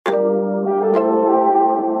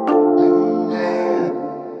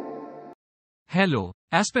Hello,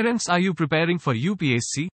 aspirants, are you preparing for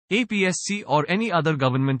UPSC, APSC or any other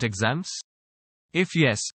government exams? If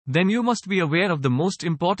yes, then you must be aware of the most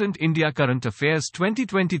important India Current Affairs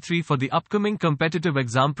 2023 for the upcoming competitive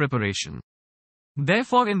exam preparation.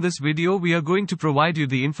 Therefore, in this video we are going to provide you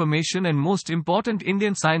the information and most important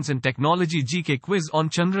Indian Science and Technology GK quiz on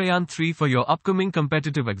Chandrayaan 3 for your upcoming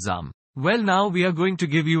competitive exam. Well, now we are going to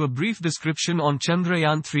give you a brief description on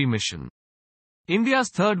Chandrayaan 3 mission. India's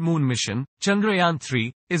third moon mission, Chandrayaan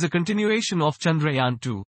 3, is a continuation of Chandrayaan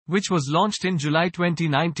 2, which was launched in July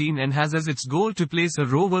 2019 and has as its goal to place a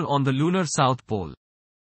rover on the lunar south pole.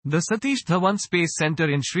 The Satish Dhawan Space Centre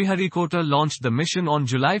in Sriharikota launched the mission on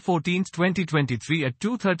July 14, 2023 at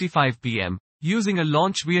 2:35 p.m., using a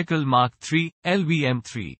launch vehicle Mark 3,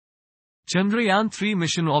 LVM-3. Chandrayaan 3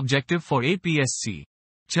 mission objective for APSC.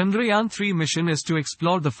 Chandrayaan 3 mission is to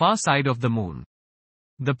explore the far side of the moon.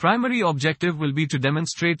 The primary objective will be to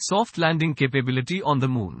demonstrate soft landing capability on the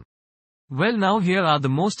moon. Well, now here are the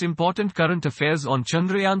most important current affairs on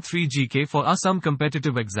Chandrayaan 3 GK for Assam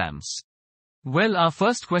competitive exams. Well, our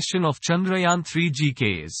first question of Chandrayaan 3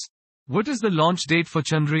 GK is: what is the launch date for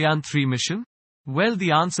Chandrayaan 3 mission? Well,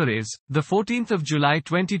 the answer is the 14th of July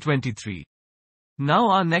 2023.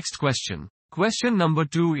 Now our next question. Question number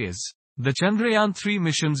 2 is: the Chandrayaan 3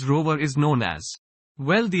 mission's rover is known as?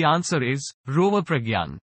 Well, the answer is rover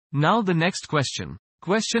Pragyan. Now the next question.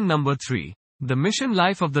 Question number 3. The mission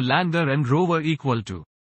life of the lander and rover equal to?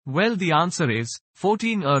 Well, the answer is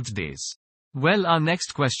 14 Earth days. Well, our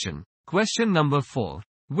next question. Question number 4.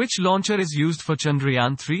 Which launcher is used for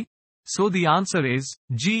Chandrayaan 3? So the answer is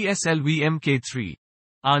GSLV Mk3.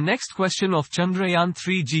 Our next question of Chandrayaan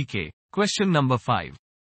 3 GK. Question number 5.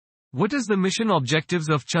 What is the mission objectives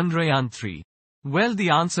of Chandrayaan 3? Well, the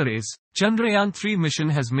answer is Chandrayaan 3 mission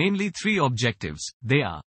has mainly 3 objectives. They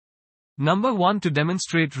are: number 1, to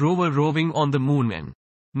demonstrate rover roving on the moon, and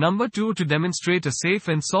number 2, to demonstrate a safe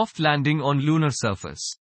and soft landing on lunar surface.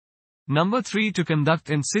 Number 3, to conduct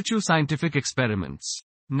in situ scientific experiments.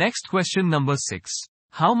 Next question number 6.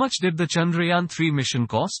 How much did the Chandrayaan 3 mission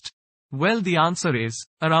cost? Well, the answer is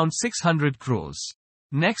around 600 crores.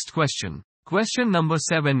 Next question. Question number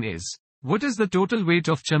 7 is: what is the total weight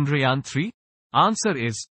of Chandrayaan 3? Answer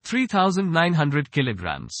is 3,900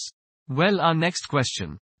 kilograms. Well, our next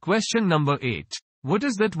question. Question number 8. What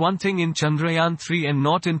is that one thing in Chandrayaan 3 and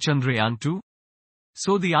not in Chandrayaan 2?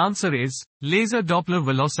 So the answer is laser Doppler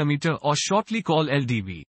velocimeter, or shortly called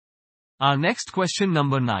LDV. Our next question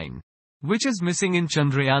number 9. Which is missing in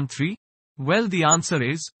Chandrayaan 3? Well, the answer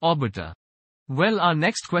is orbiter. Well, our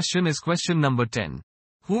next question is question number 10.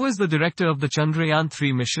 Who is the director of the Chandrayaan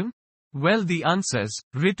 3 mission? Well, the answer is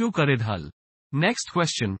Ritu Karidhal. Next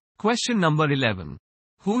question. Question number 11.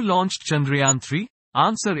 Who launched Chandrayaan 3?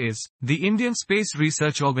 Answer is the Indian Space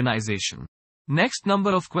Research Organization. Next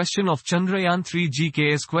number of question of Chandrayaan 3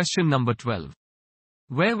 GK is question number 12.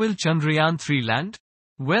 Where will Chandrayaan 3 land?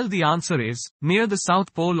 Well, the answer is near the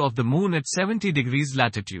south pole of the moon at 70 degrees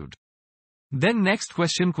latitude. Then next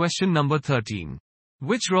question, question number 13.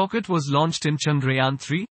 Which rocket was launched in Chandrayaan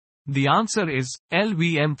 3? The answer is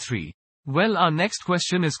LVM-3. Well, our next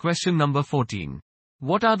question is question number 14.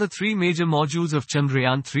 What are the 3 major modules of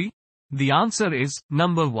Chandrayaan 3? The answer is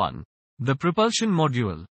number 1, the propulsion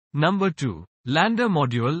module, number 2, lander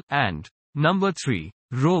module, and number 3,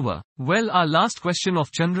 rover. Well, our last question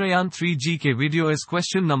of Chandrayaan 3 GK video is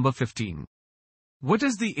question number 15. What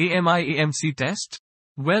is the AMI-AMC test?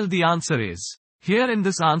 Well, the answer is here in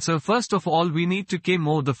this answer. First of all, we need to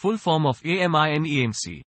know the full form of AMI and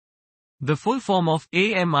EMC. The full form of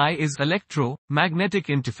AMI is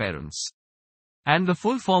electromagnetic interference. And the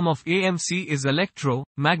full form of AMC is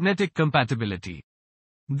electromagnetic compatibility.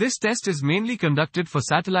 This test is mainly conducted for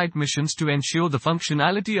satellite missions to ensure the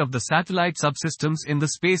functionality of the satellite subsystems in the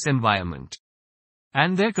space environment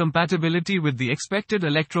and their compatibility with the expected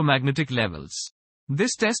electromagnetic levels.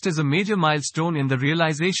 This test is a major milestone in the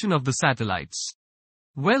realization of the satellites.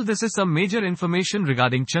 Well, this is some major information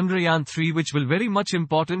regarding Chandrayaan 3 which will very much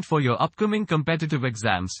important for your upcoming competitive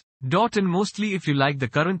exams. And mostly if you like the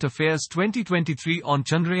current affairs 2023 on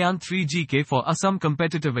Chandrayaan 3 GK for Assam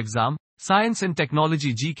competitive exam, Science and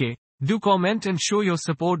Technology GK, do comment and show your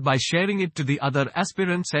support by sharing it to the other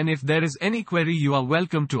aspirants, and if there is any query you are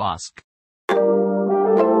welcome to ask.